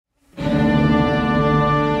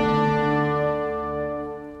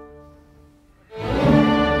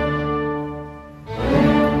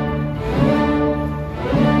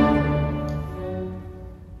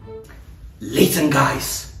Listen,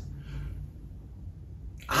 guys,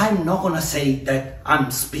 I'm not gonna say that I'm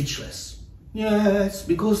speechless. Yes,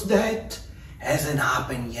 because that hasn't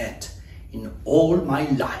happened yet in all my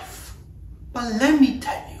life. But let me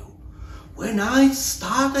tell you, when I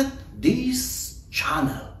started this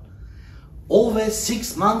channel over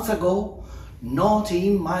 6 months ago, not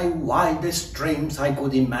in my wildest dreams I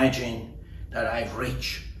could imagine that I've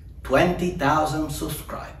reached 20,000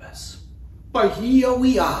 subscribers. But here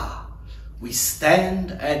we are. We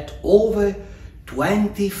stand at over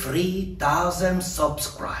 23,000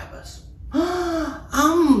 subscribers.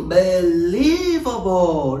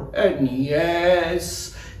 Unbelievable! And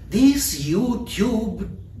yes, this YouTube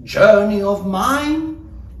journey of mine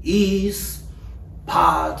is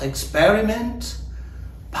part experiment,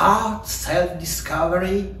 part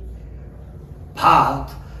self-discovery,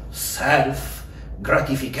 part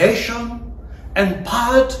self-gratification, and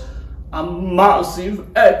part a massive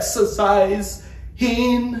exercise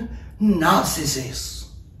in narcissism.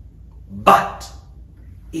 But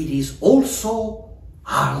it is also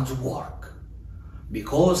hard work,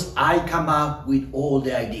 because I come up with all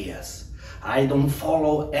the ideas. I don't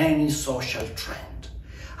follow any social trend.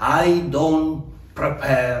 I don't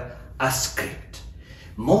prepare a script.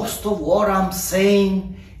 Most of what I'm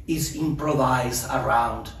saying is improvised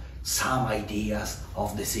around some ideas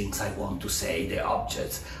of the things I want to say, the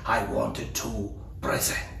objects I wanted to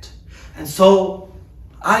present. And so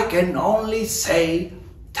I can only say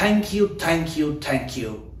thank you, thank you, thank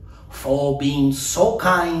you for being so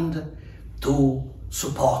kind to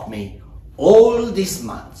support me all these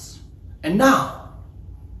months. And now,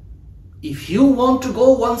 if you want to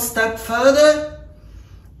go one step further,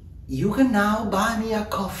 you can now buy me a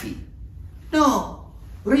coffee. No,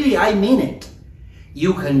 really, I mean it.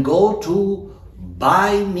 You can go to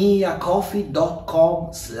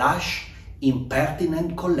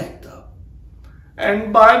buymeacoffee.com/impertinentcollector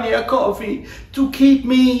and buy me a coffee to keep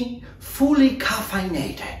me fully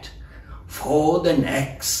caffeinated for the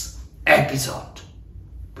next episode.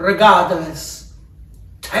 Regardless,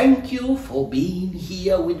 thank you for being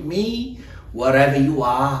here with me wherever you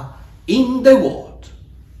are in the world.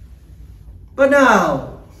 But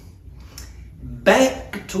now,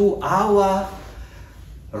 back to our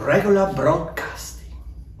regular broadcasting.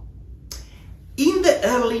 In the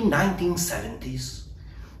early 1970s,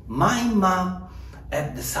 my mom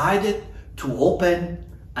had decided to open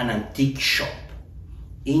an antique shop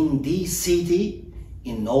in this city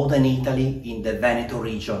in northern Italy, in the Veneto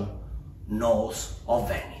region, north of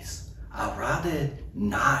Venice. A rather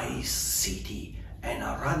nice city and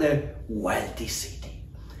a rather wealthy city.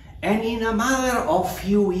 And in a matter of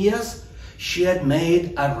few years, she had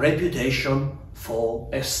made a reputation for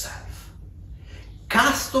herself.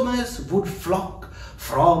 Customers would flock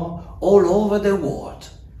from all over the world,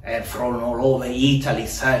 and from all over Italy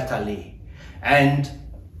certainly. And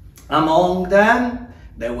among them,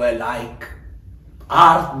 there were like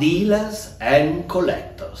art dealers and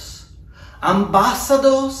collectors,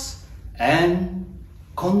 ambassadors and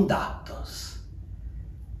conductors,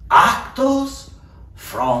 actors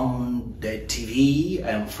from the TV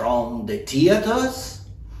and from the theaters,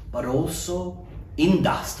 but also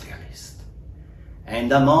industrialists.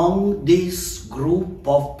 And among this group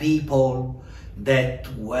of people that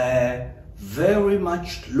were very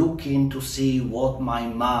much looking to see what my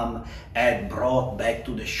mom had brought back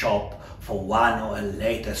to the shop for one of her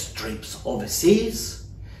latest trips overseas,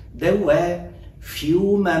 there were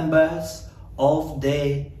few members of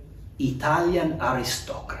the Italian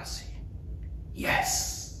aristocracy.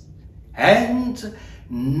 Yes, and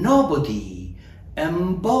nobody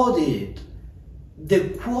embodied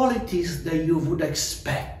the qualities that you would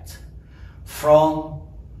expect from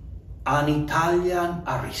an Italian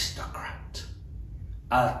aristocrat,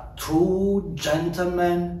 a true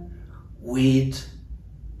gentleman with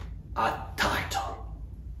a title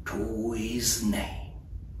to his name.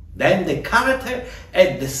 Then the character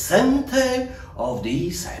at the center of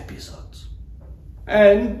these episodes.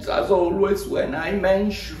 And as always, when I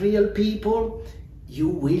mention real people, you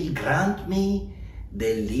will grant me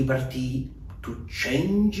the liberty to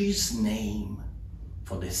change his name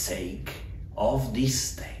for the sake of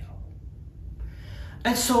this tale.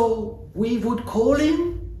 And so we would call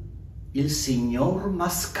him Il Signor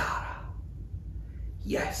Mascara.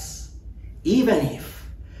 Yes, even if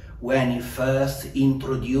when he first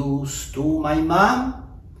introduced to my mom,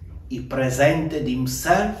 he presented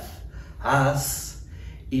himself as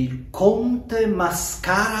Il Conte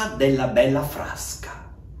Mascara della Bella Frasca.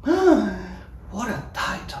 What a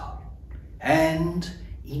title! And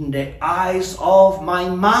in the eyes of my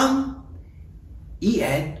mom, he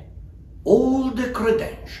had all the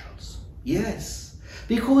credentials. Yes,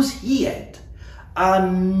 because he had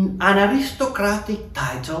an aristocratic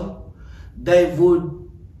title that would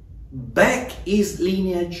back his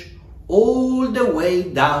lineage all the way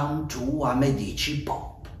down to a Medici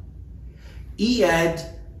Pope. He had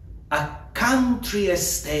a country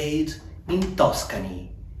estate in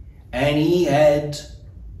Tuscany, and he had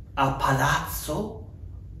a palazzo,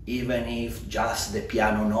 even if just the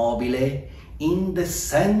piano nobile, in the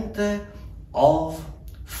center of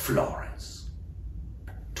Florence.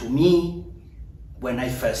 To me, when I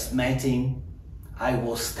first met him, I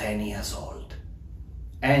was 10 years old,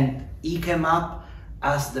 and he came up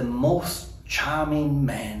as the most charming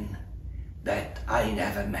man that I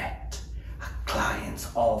ever met, a client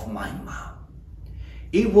of my mom.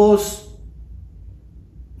 He was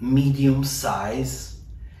medium size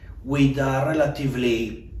with a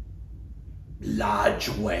relatively large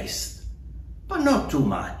waist, but not too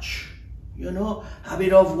much. You know, a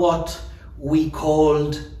bit of what we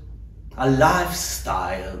called a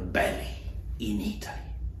lifestyle belly in Italy.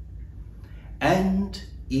 And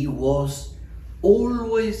he was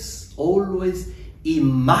always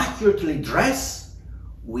immaculately dressed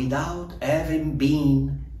without having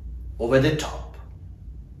been over the top.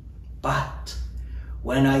 But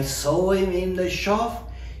when I saw him in the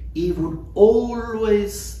shop, he would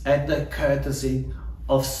always have the courtesy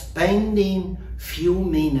of spending few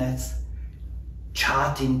minutes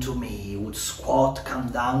chatting to me. He would squat, come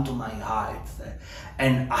down to my height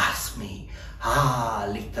and ask me,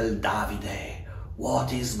 little Davide,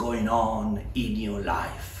 what is going on in your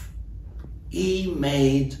life? He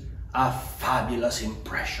made a fabulous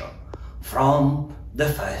impression from the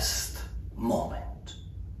first moment.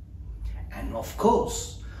 And of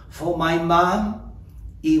course, for my mom,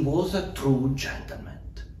 he was a true gentleman.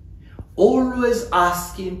 Always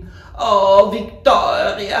asking, oh,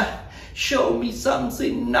 Victoria, show me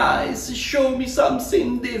something nice, show me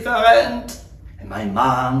something different. And my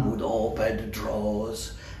mom would open the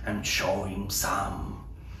drawers and show him some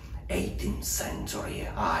 18th century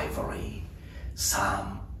ivory,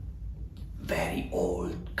 some very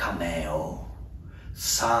old cameo,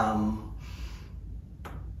 some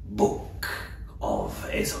book of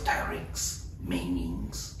esoterics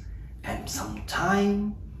meanings, and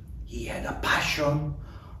sometime he had a passion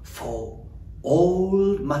for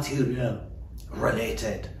old material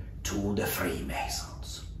related to the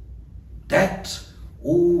Freemasons. That's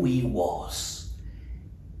who he was,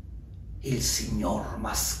 il signor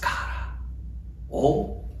Mascara,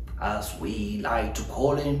 or as we like to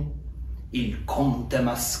call him, il conte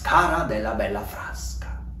Mascara della Bella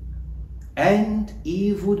Frasca. And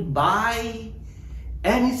he would buy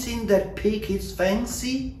anything that piqued his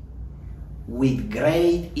fancy with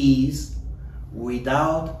great ease,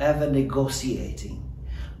 without ever negotiating,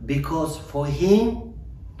 because for him,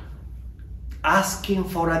 asking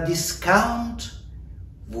for a discount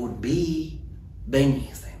would be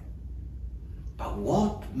beneath him. But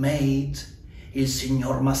what made il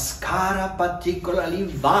signor Mascara particularly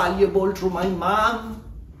valuable to my mom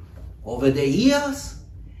over the years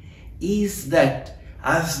is that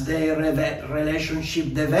as their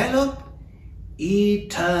relationship developed, he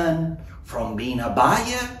turned from being a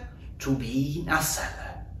buyer to being a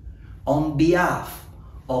seller on behalf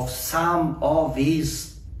of some of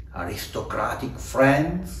his aristocratic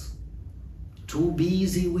friends, too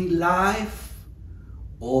busy with life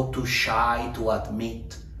or too shy to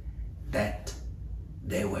admit that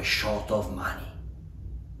they were short of money.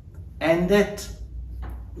 And that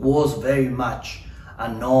was very much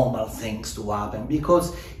a normal thing to happen,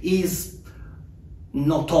 because it's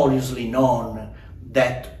notoriously known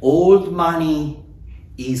that old money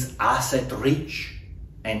is asset rich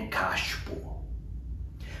and cash poor.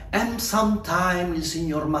 And sometimes the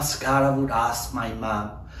Signor Mascara would ask my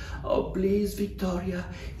mom, oh please Victoria,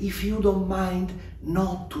 if you don't mind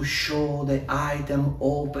not to show the item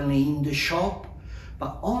openly in the shop,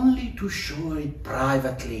 but only to show it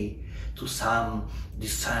privately to some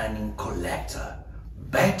discerning collector.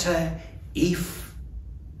 Better if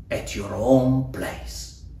at your own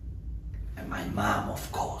place. And my mom,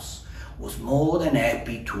 of course, was more than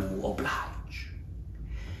happy to oblige.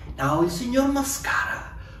 Now, the Signor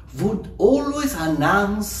Mascara would always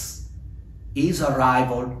announce his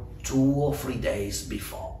arrival 2 or 3 days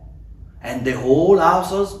before, and the whole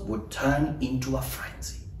houses would turn into a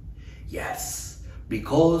frenzy. Yes,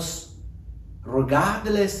 because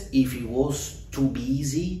regardless if he was too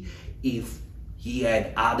busy, if he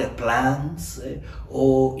had other plans,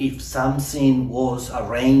 or if something was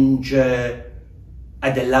arranged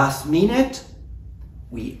at the last minute,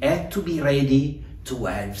 we had to be ready to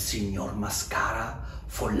have Signor Mascara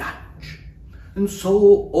for lunch. And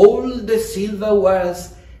so all the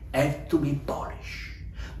silverwares had to be polished.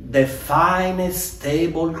 The finest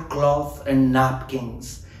tablecloth and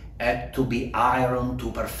napkins had to be ironed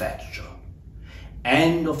to perfection.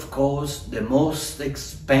 And of course, the most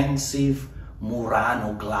expensive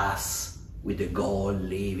Murano glass with the gold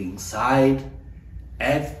leaf inside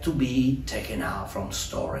had to be taken out from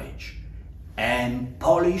storage and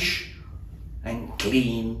polished and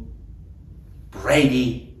clean,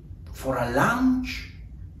 ready for a lunch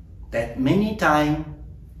that many times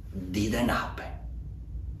didn't happen.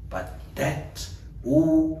 But that's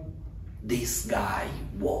who this guy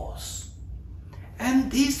was.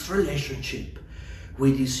 And this relationship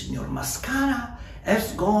with the Signor Mascara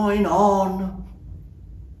has going on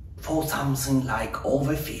for something like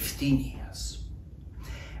over 15 years.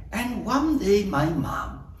 And one day my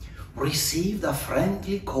mom received a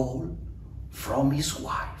friendly call from his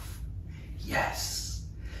wife. Yes,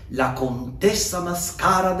 la Contessa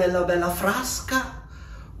Mascara della Bella Frasca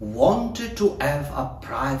wanted to have a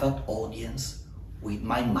private audience with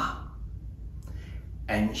my mom.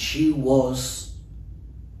 And she was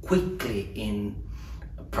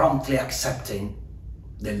promptly accepting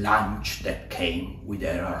the lunch that came with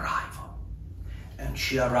her arrival. And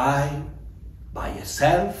she arrived by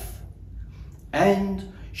herself,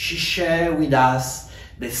 and she shared with us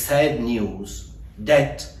the sad news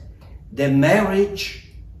that the marriage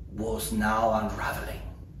was now unraveling,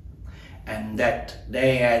 and that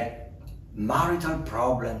they had marital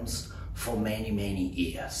problems for many, many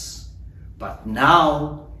years. But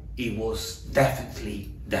now it was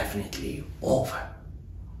definitely over.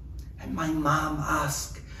 And my mom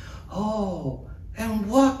asked, "Oh, and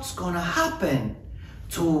what's gonna happen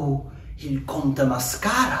to il Conte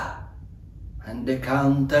Mascara?" And the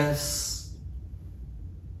Countess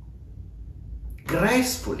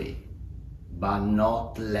gracefully, but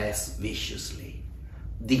not less viciously,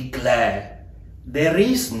 declared, "There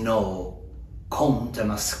is no Conte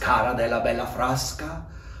Mascara della Bella Frasca.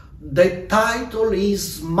 The title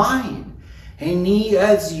is mine, and he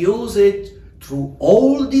has used it through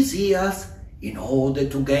all these years in order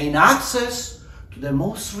to gain access to the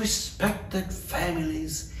most respected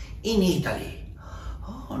families in Italy."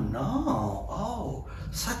 Oh no, oh,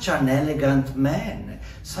 such an elegant man,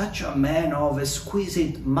 such a man of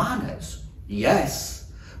exquisite manners. Yes,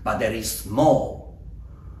 but there is more.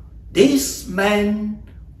 This man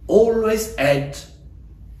always had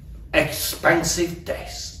expensive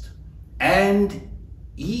taste, and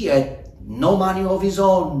he had no money of his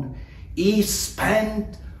own. He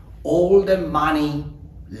spent all the money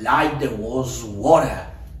like there was water,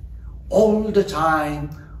 all the time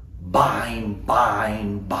buying.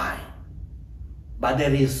 But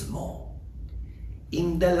there is more.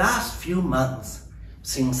 In the last few months,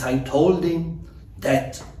 since I told him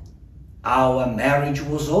that our marriage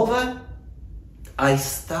was over, I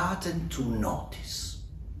started to notice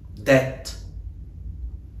that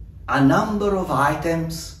a number of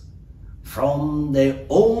items from the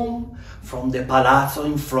home, from the palazzo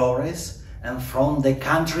in Flores, and from the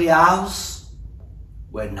country house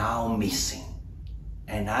were now missing.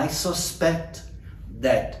 And I suspect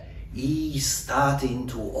that he is starting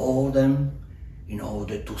to order them in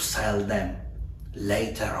order to sell them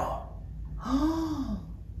later on. Oh,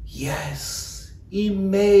 yes,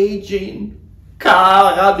 imagine,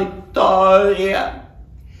 cara Vittoria,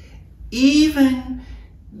 even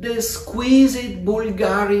the exquisite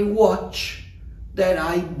Bulgari watch that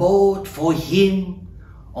I bought for him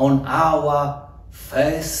on our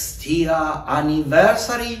first year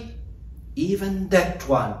anniversary, even that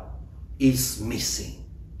one is missing.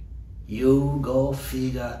 You go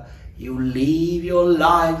figure, you live your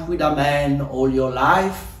life with a man all your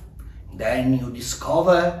life, then you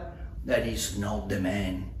discover that he's not the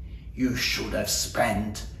man you should have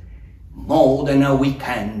spent more than a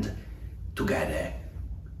weekend together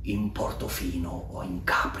in Portofino or in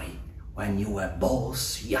Capri when you were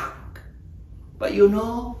both young. But you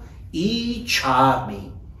know, he charmed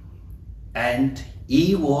me, and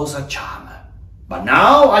he was a charmer. But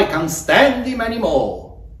now I can't stand him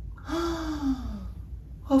anymore.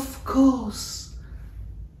 Of course,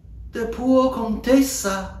 the poor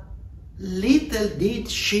Contessa, little did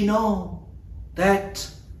she know that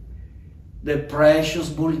the precious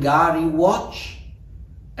Bulgari watch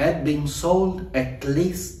had been sold at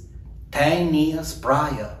least 10 years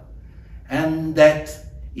prior, and that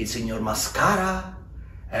il Signor Mascara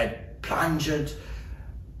had plunged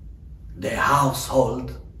the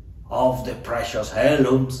household of the precious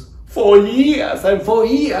heirlooms. For years and for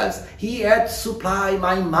years he had supplied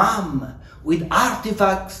my mom with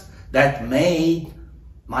artifacts that made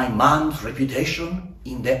my mom's reputation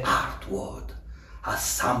in the art world. as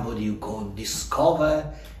somebody who could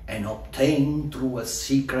discover and obtain through a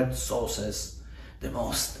secret sources the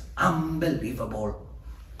most unbelievable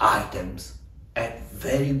items at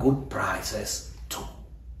very good prices too.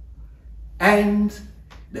 And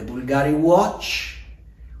the Bulgari watch,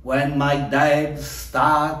 when my dad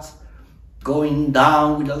starts going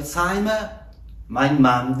down with Alzheimer, my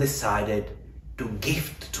mom decided to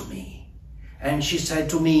gift to me. And she said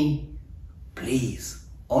to me, please,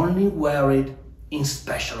 only wear it in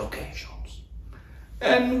special occasions.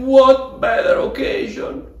 And what better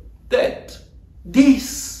occasion that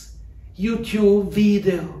this YouTube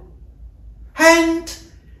video? And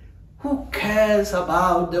who cares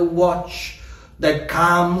about the watch that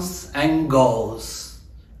comes and goes?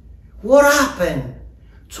 What happened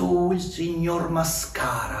to Signor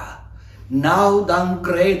Mascara, now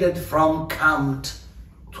downgraded from Count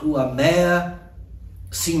to a mere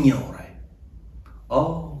Signore?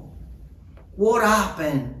 Oh, what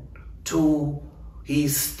happened to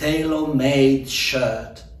his tailor-made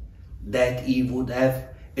shirt that he would have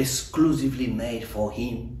exclusively made for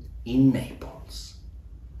him in Naples?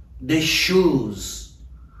 The shoes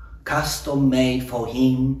custom-made for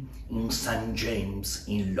him in St. James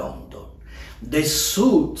in London. The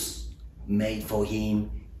suits made for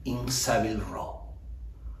him in Savile Row.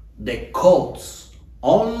 The coats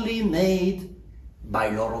only made by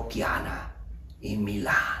Loro Piana in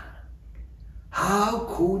Milan. How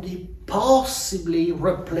could he possibly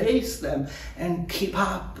replace them and keep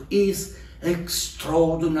up his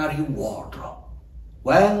extraordinary wardrobe?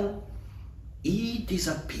 Well, he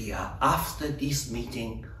disappeared after this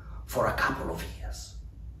meeting for a couple of years.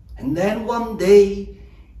 And then one day,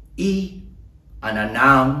 he,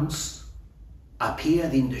 unannounced,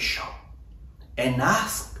 appeared in the shop and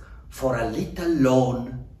asked for a little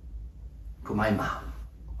loan to my mom.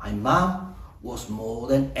 My mom was more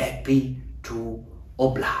than happy to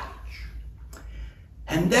oblige.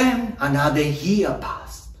 And then another year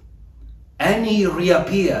passed, and he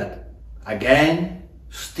reappeared again,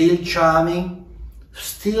 still charming,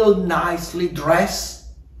 still nicely dressed,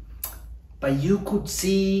 but you could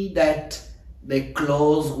see that the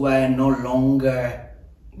clothes were no longer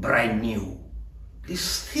brand new.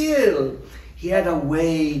 He had a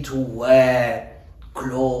way to wear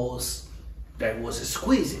clothes that was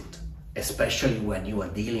exquisite, especially when you are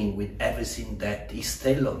dealing with everything that is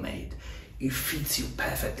tailor-made. It fits you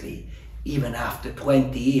perfectly, even after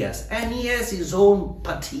 20 years. And he has his own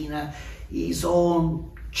patina, his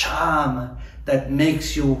own charm that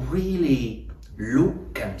makes you really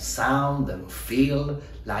look and sound and feel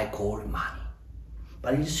like old money.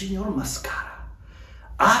 But il Signor Mascara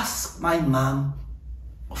asked my mom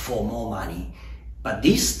for more money, but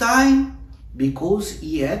this time because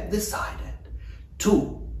he had decided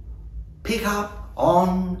to pick up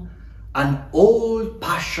on an old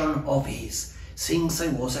passion of his since I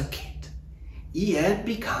was a kid. He had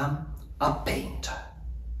become a painter.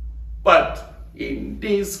 But in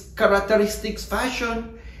this characteristic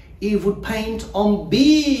fashion, he would paint on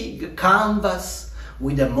big canvas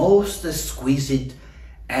with the most exquisite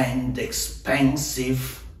and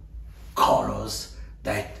expensive colors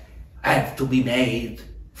that have to be made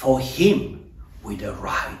for him with the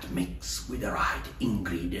right mix, with the right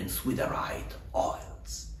ingredients, with the right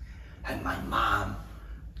oils. And my mom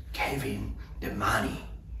gave him the money.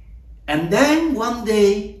 And then one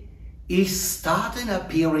day he started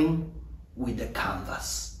appearing with the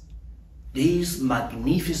canvas, this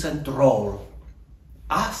magnificent roll.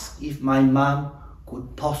 Asked if my mom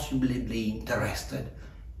could possibly be interested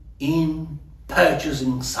in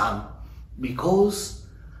purchasing some, because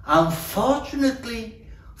unfortunately,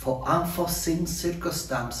 for unforeseen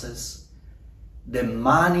circumstances, the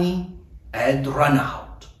money had run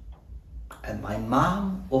out. And my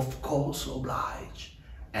mom, of course, obliged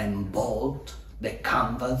and bought the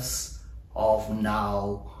canvas of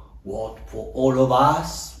now what for all of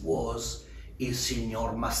us was Il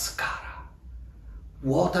Signor Mascara.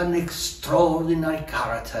 What an extraordinary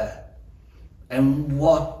character, and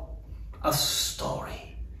what a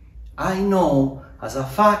story. I know as a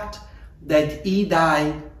fact that he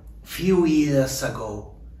died few years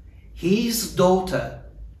ago. His daughter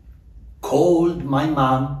called my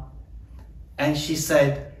mom and she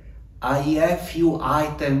said, I have few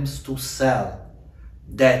items to sell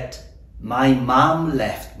that my mom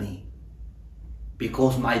left me,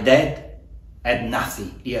 because my dad had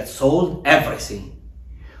nothing. He had sold everything.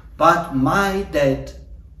 But my dad,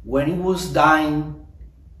 when he was dying,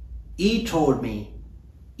 he told me,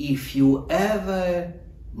 if you ever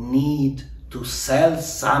need to sell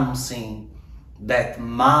something that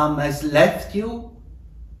mom has left you,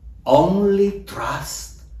 only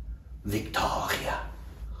trust Victoria.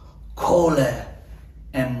 Call her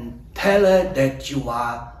and tell her that you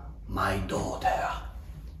are my daughter.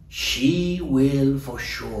 She will for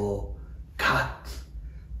sure cut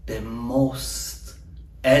the most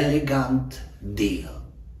elegant deal.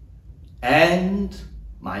 And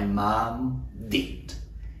my mom did.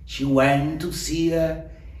 She went to see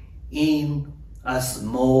her in a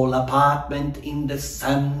small apartment in the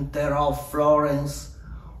center of Florence,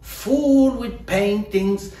 full with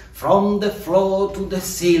paintings from the floor to the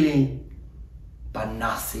ceiling, but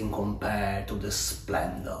nothing compared to the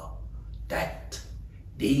splendor that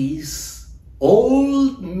this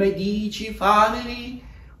old Medici family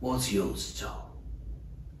was used to.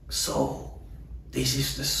 So, this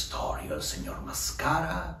is the story of Signor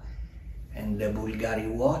Mascara and the Bulgari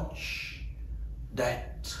watch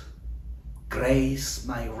that grace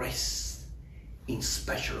my wrist in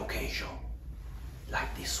special occasion,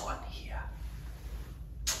 like this one here.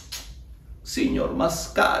 Signor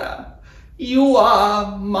Mascara, you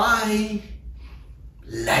are my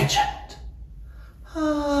legend.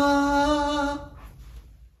 Ah.